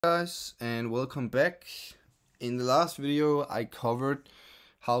Guys, and welcome back. In the last video I covered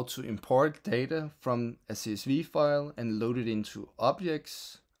how to import data from a CSV file and load it into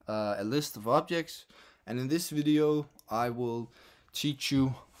objects, a list of objects, and in this video I will teach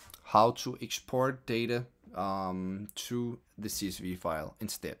you how to export data to the CSV file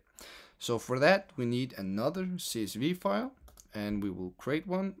instead. So for that we need another CSV file, and we will create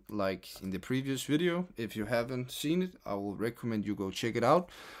one like in the previous video. If you haven't seen it, I will recommend you go check it out,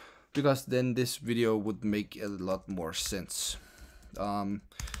 because then this video would make a lot more sense. So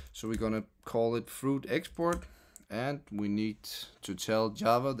we're gonna call it fruit export, and we need to tell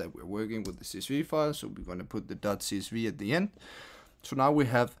Java that we're working with the CSV file, so we're gonna put the .csv at the end. So now we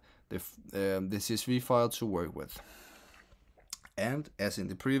have the CSV file to work with. And as in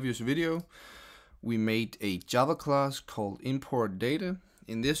the previous video, we made a Java class called import data.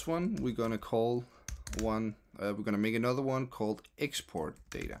 In this one, we're gonna make another one called export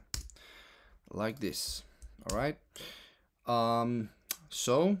data, like this. All right.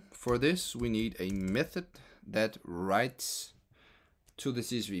 So for this, we need a method that writes to the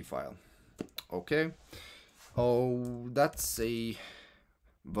CSV file. Okay. Oh, that's a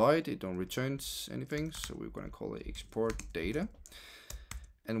void. It don't returns anything, so we're gonna call it export data.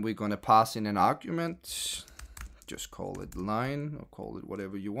 And we're gonna pass in an argument. Just call it line or call it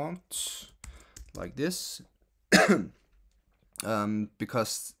whatever you want, like this.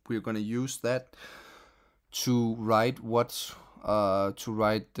 Because we're gonna use that to write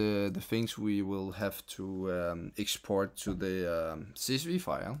the things we will have to export to the CSV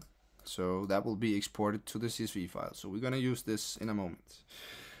file. So that will be exported to the CSV file. So we're gonna use this in a moment.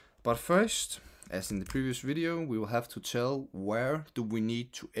 But first, as in the previous video, we will have to tell where do we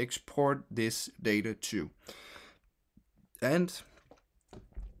need to export this data to. And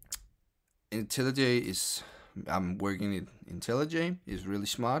IntelliJ I'm working in IntelliJ is really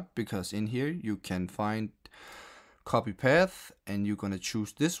smart, because in here you can find copy path, and you're gonna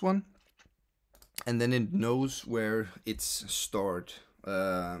choose this one, and then it knows where it's stored,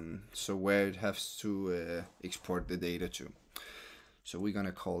 so where it has to export the data to. So we're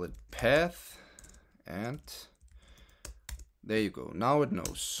gonna call it path, and there you go. Now it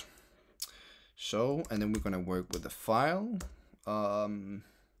knows. So, and then we're gonna work with the file,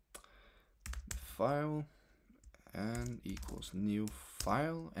 file, and equals new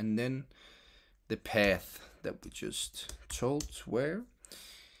file, and then the path that we just told where.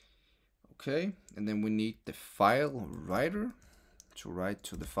 Okay, and then we need the file writer to write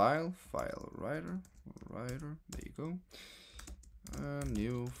to the file writer, there you go.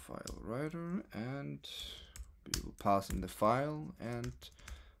 New file writer, and we will pass in the file and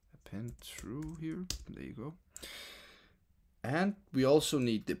append through here, there you go. And we also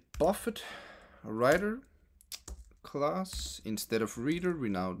need the buffered writer class. Instead of reader, we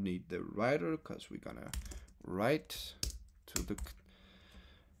now need the writer, because we're gonna write to the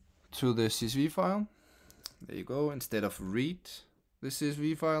CSV file. There you go. Instead of read the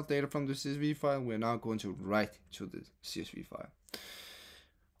CSV file, data from the CSV file, we're now going to write to the CSV file.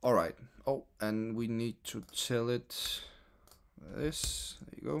 All right. Oh, and we need to tell it this.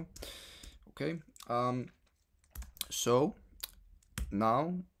 There you go. Okay. So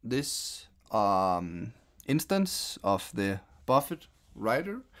now this instance of the buffered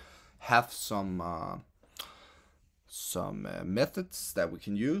writer have some methods that we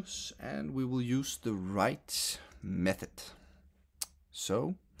can use, and we will use the write method.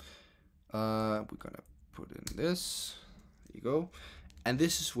 So we're gonna put in this. There you go. And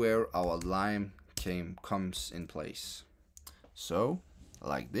this is where our line comes in place. So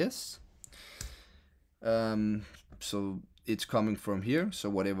like this. So it's coming from here. So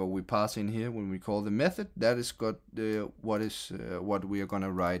whatever we pass in here when we call the method, that is got what we are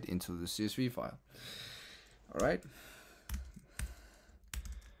gonna write into the CSV file. All right.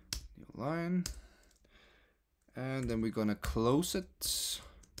 New line, and then we're gonna close it,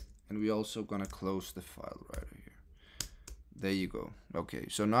 and we're also gonna close the file writer here. There you go. Okay,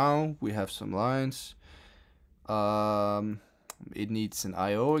 so now we have some lines. It needs an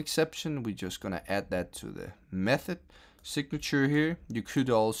IO exception. We're just gonna add that to the method signature here. You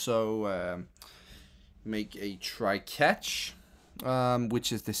could also make a try catch,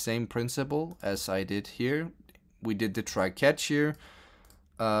 which is the same principle as I did here. We did the try catch here,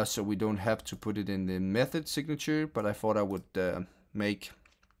 so we don't have to put it in the method signature, but I thought I would make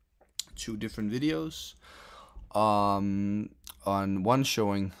two different videos. On one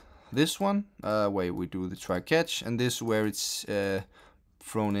showing this one where we do the try catch, and this where it's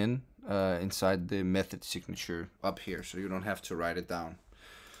thrown in inside the method signature up here, so you don't have to write it down.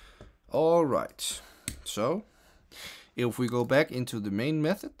 All right, so If we go back into the main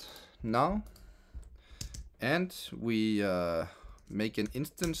method now, and we make an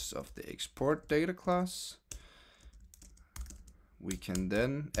instance of the export data class, we can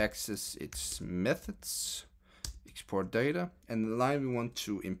then access its methods, export data, and the line we want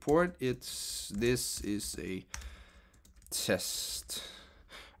to import, this is a test.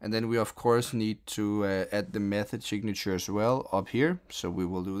 And then we of course need to add the method signature as well up here, so we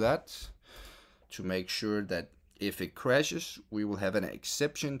will do that to make sure that if it crashes, we will have an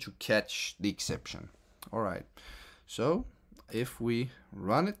exception to catch the exception. All right, so if we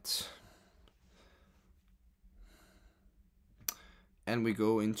run it and we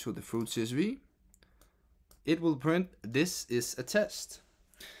go into the Fruit CSV, it will print this is a test.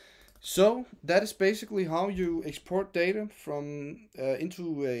 So that is basically how you export data from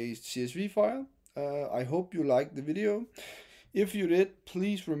into a CSV file. I hope you liked the video. If you did,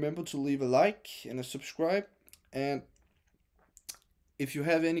 please remember to leave a like and a subscribe. And if you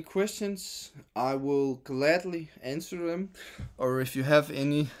have any questions, I will gladly answer them. Or if you have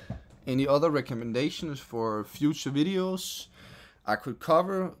any other recommendations for future videos I could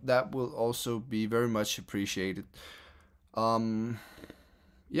cover, that will also be very much appreciated.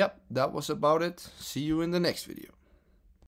 Yep, that was about it. See you in the next video.